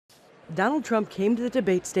Donald Trump came to the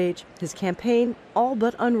debate stage, his campaign all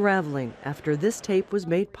but unraveling after this tape was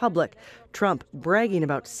made public. Trump bragging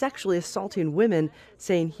about sexually assaulting women,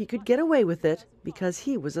 saying he could get away with it because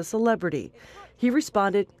he was a celebrity. He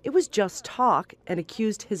responded it was just talk and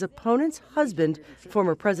accused his opponent's husband,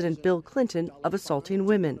 former President Bill Clinton, of assaulting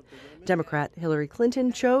women. Democrat Hillary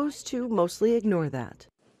Clinton chose to mostly ignore that.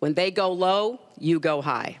 When they go low, you go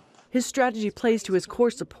high. His strategy plays to his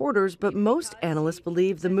core supporters, but most analysts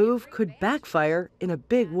believe the move could backfire in a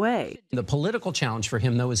big way. The political challenge for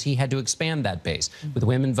him, though, is he had to expand that base with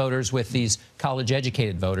women voters, with these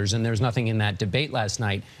college-educated voters, and there's nothing in that debate last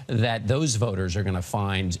night that those voters are going to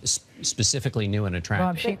find specifically new and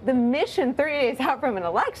attractive. The mission 30 days out from an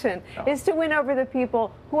election is to win over the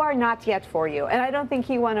people who are not yet for you, and I don't think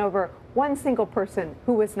he won over one single person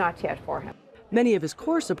who was not yet for him. Many of his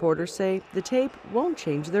core supporters say the tape won't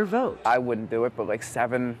change their vote. I wouldn't do it, but like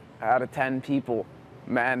 7 out of 10 people,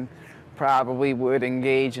 men, probably would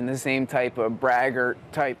engage in the same type of braggart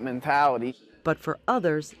type mentality. But for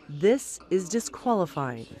others, this is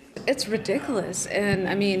disqualifying. It's ridiculous. And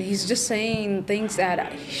I mean, he's just saying things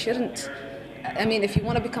that he shouldn't. I mean, if you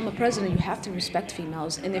want to become a president, you have to respect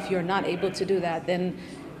females. And if you're not able to do that, then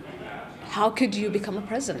how could you become a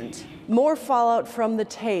president? More fallout from the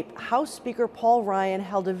tape. House Speaker Paul Ryan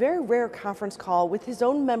held a very rare conference call with his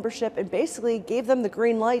own membership and basically gave them the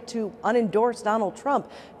green light to unendorse Donald Trump,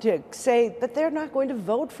 to say that they're not going to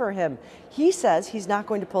vote for him. He says he's not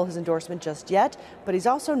going to pull his endorsement just yet, but he's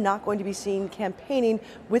also not going to be seen campaigning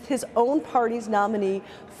with his own party's nominee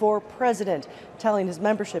for president, telling his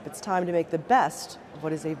membership it's time to make the best of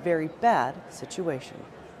what is a very bad situation.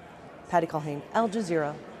 Patty Culhane, Al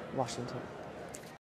Jazeera, Washington.